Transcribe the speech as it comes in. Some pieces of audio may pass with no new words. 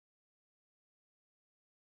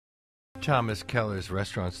Thomas Keller's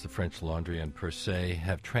restaurants, the French Laundry and Per Se,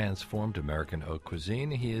 have transformed American haute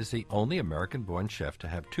cuisine. He is the only American-born chef to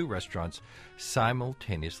have two restaurants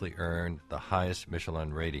simultaneously earn the highest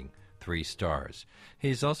Michelin rating, 3 stars.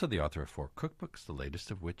 He's also the author of 4 cookbooks, the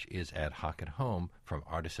latest of which is Ad Hoc at Home from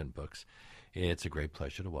Artisan Books. It's a great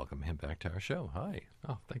pleasure to welcome him back to our show. Hi.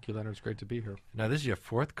 Oh, thank you, Leonard. It's great to be here. Now, this is your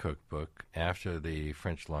 4th cookbook after the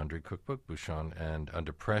French Laundry cookbook, Bouchon and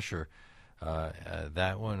Under Pressure.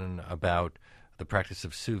 That one about the practice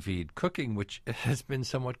of sous vide cooking, which has been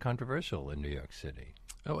somewhat controversial in New York City.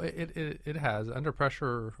 Oh, it has. Under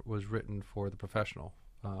Pressure was written for the professional,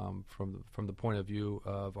 from the point of view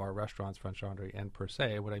of our restaurants, French Laundry and Per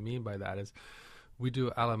Se. What I mean by that is we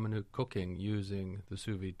do a la minute cooking using the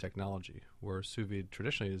sous vide technology, where sous vide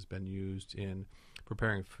traditionally has been used in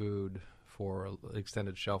preparing food for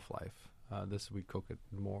extended shelf life. We cook it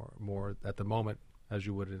more at the moment, as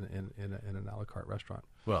you would in an a la carte restaurant.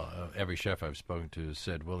 Well, every chef I've spoken to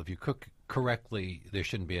said, well, if you cook correctly, there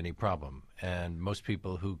shouldn't be any problem. And most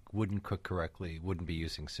people who wouldn't cook correctly wouldn't be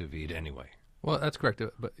using sous vide anyway. Well, that's correct.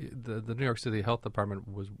 But the New York City Health Department,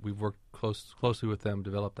 we've worked closely with them,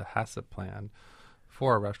 developed a HACCP plan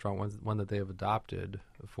for a restaurant, one that they have adopted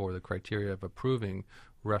for the criteria of approving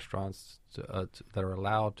restaurants that are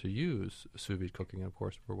allowed to use sous vide cooking. And of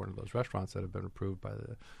course, we're one of those restaurants that have been approved by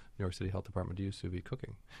the New York City Health Department to use sous vide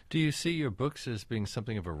cooking. Do you see your books as being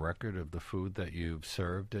something of a record of the food that you've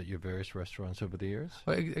served at your various restaurants over the years?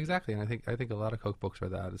 Well, exactly, and I think a lot of cookbooks are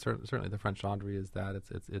that. Certainly, the French Laundry is that.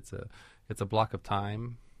 It's a block of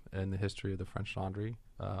time in the history of the French Laundry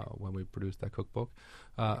when we produced that cookbook.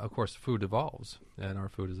 Of course, food evolves, and our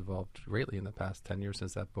food has evolved greatly in the past 10 years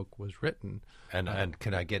since that book was written. And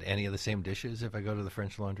can I get any of the same dishes if I go to the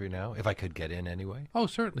French Laundry now? If I could get in anyway? Oh,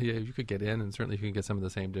 certainly, yeah, you could get in, and certainly you can get some of the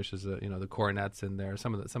same dishes. The coronets in there,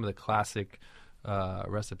 some of the classic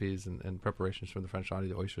recipes and preparations from the French Laundry,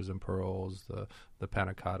 the oysters and pearls, the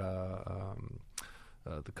panna cotta.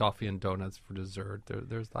 The coffee and donuts for dessert.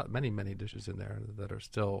 There's many dishes in there that are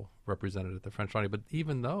still represented at the French Laundry, but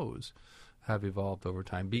even those have evolved over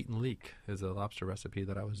time. Beaten leek is a lobster recipe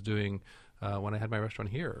that I was doing when I had my restaurant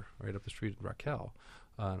here, right up the street in Raquel.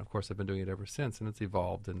 And of course, I've been doing it ever since, and it's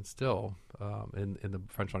evolved. And still, in the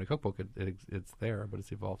French Laundry cookbook, it's there, but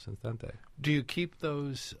it's evolved since then. Do you keep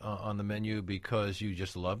those on the menu because you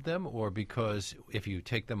just love them, or because if you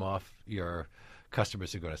take them off, your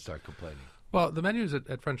customers are going to start complaining? Well, the menus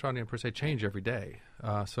at French Laundry and Per Se change every day.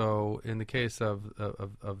 So in the case of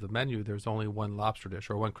the menu, there's only one lobster dish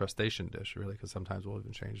or one crustacean dish, really, because sometimes we'll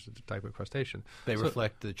even change the type of crustacean. They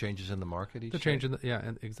reflect the changes in the market each day?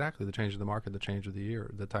 And exactly, the change in the market, the change of the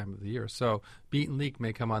year, the time of the year. So beaten leek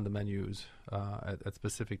may come on the menus at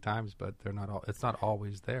specific times, but it's not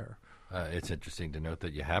always there. It's interesting to note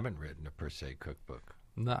that you haven't written a Per Se cookbook.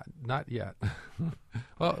 Not yet.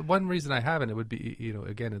 Well, one reason I haven't, it would be,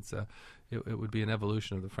 again, it would be an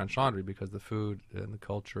evolution of the French Laundry, because the food and the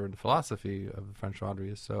culture and the philosophy of the French Laundry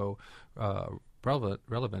is so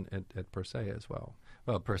relevant at Per Se as well.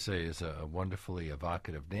 Well, Per Se is a wonderfully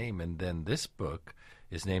evocative name, and then this book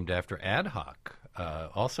is named after Ad Hoc,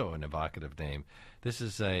 also an evocative name. This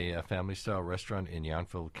is a family-style restaurant in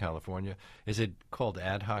Yountville, California. Is it called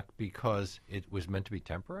Ad Hoc because it was meant to be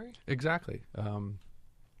temporary? Exactly.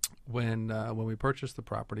 When we purchased the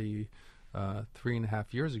property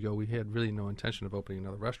 3.5 years ago, we had really no intention of opening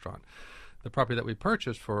another restaurant. The property that we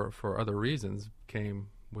purchased for other reasons came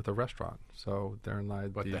with a restaurant. So therein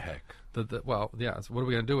lied what the heck? Well, yeah. So what are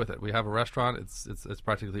we going to do with it? We have a restaurant. It's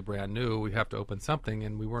practically brand new. We have to open something,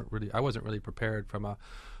 and I wasn't really prepared from a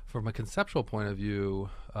conceptual point of view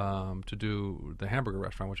to do the hamburger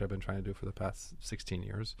restaurant, which I've been trying to do for the past 16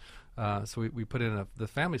 years. So we put in the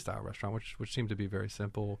family style restaurant, which seemed to be very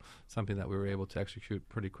simple, something that we were able to execute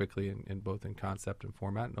pretty quickly in both in concept and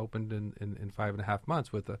format, and opened in 5.5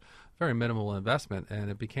 months with a very minimal investment, and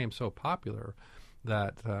it became so popular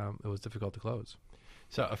that it was difficult to close.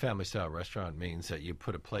 So a family-style restaurant means that you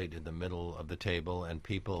put a plate in the middle of the table and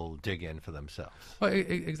people dig in for themselves. Well,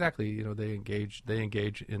 exactly. They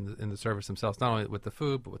engage in the service themselves, not only with the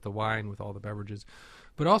food, but with the wine, with all the beverages,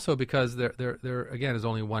 but also because there again is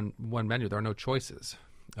only one menu. There are no choices.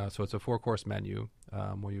 So it's a 4-course menu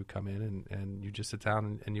where you come in and you just sit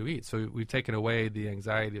down and you eat. So we've taken away the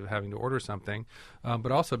anxiety of having to order something,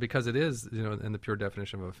 but also because it is, in the pure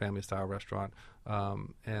definition of a family-style restaurant.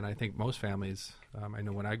 And I think most families, I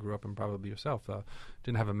know when I grew up, and probably yourself,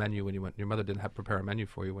 didn't have a menu when you went. Your mother didn't prepare a menu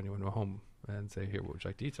for you when you went home and say, "Here, what would you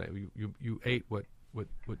like to eat today?" You ate what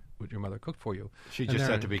your mother cooked for you. She just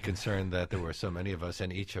had to be concerned that there were so many of us,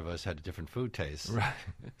 and each of us had a different food taste. Right.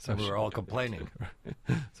 So we were all complaining.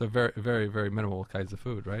 So very, very, very minimal kinds of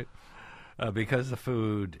food, right? Because the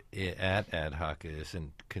food at Ad Hoc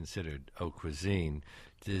isn't considered haute cuisine,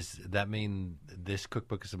 does that mean this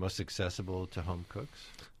cookbook is the most accessible to home cooks?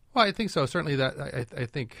 Well, I think so. Certainly, that I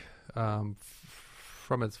think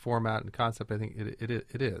from its format and concept, I think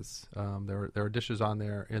it is. There are dishes on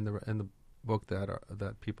there in the book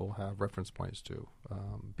that people have reference points to,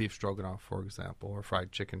 beef stroganoff, for example, or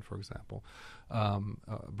fried chicken, for example,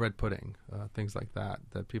 bread pudding, things like that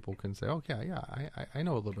people can say, okay, yeah, I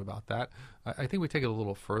know a little bit about that. I think we take it a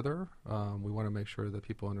little further. We want to make sure that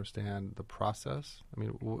people understand the process. I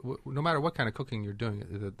mean, no matter what kind of cooking you're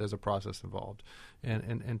doing, there's a process involved,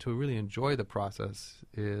 and to really enjoy the process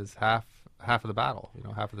is half of the battle,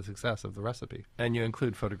 half of the success of the recipe. And you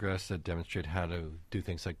include photographs that demonstrate how to do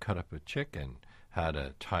things like cut up a chicken, how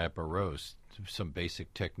to tie up a roast, some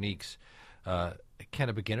basic techniques. Can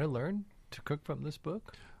a beginner learn to cook from this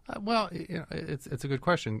book? Well, it's a good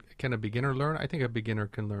question. Can a beginner learn? I think a beginner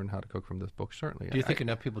can learn how to cook from this book, certainly. Do you think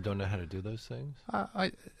enough people don't know how to do those things?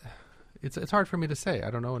 It's hard for me to say. I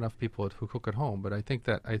don't know enough people who cook at home, but I think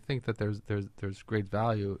that there's great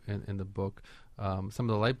value in the book. Some of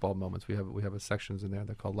the light bulb moments, we have a sections in there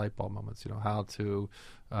that are called light bulb moments. How to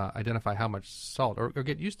identify how much salt, or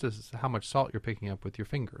get used to how much salt you're picking up with your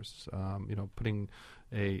fingers. Putting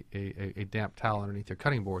a damp towel underneath your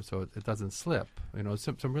cutting board so it doesn't slip.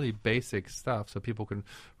 Some really basic stuff, so people can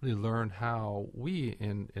really learn how we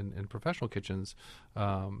in professional kitchens,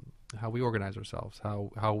 how we organize ourselves,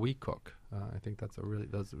 how we cook. I think that's a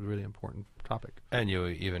really important topic. And you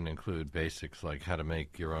even include basics like how to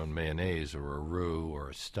make your own mayonnaise or a roux or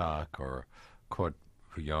a stock or court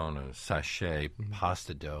bouillon or sachet,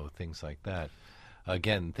 pasta dough, things like that.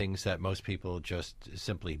 Again, things that most people just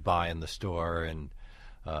simply buy in the store and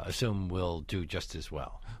assume will do just as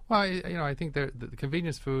well. Well, I think the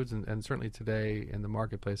convenience foods, and certainly today in the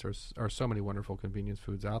marketplace are so many wonderful convenience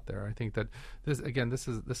foods out there. I think that this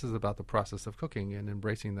is about the process of cooking and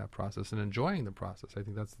embracing that process and enjoying the process. I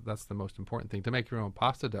think that's the most important thing. To make your own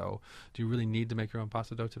pasta dough, do you really need to make your own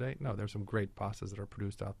pasta dough today? No, there's some great pastas that are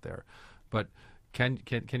produced out there, but Can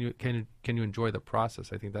you enjoy the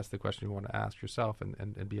process? I think that's the question you want to ask yourself,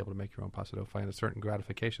 and be able to make your own pasta dough, find a certain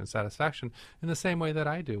gratification and satisfaction in the same way that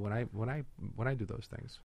I do when I do those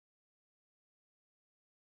things.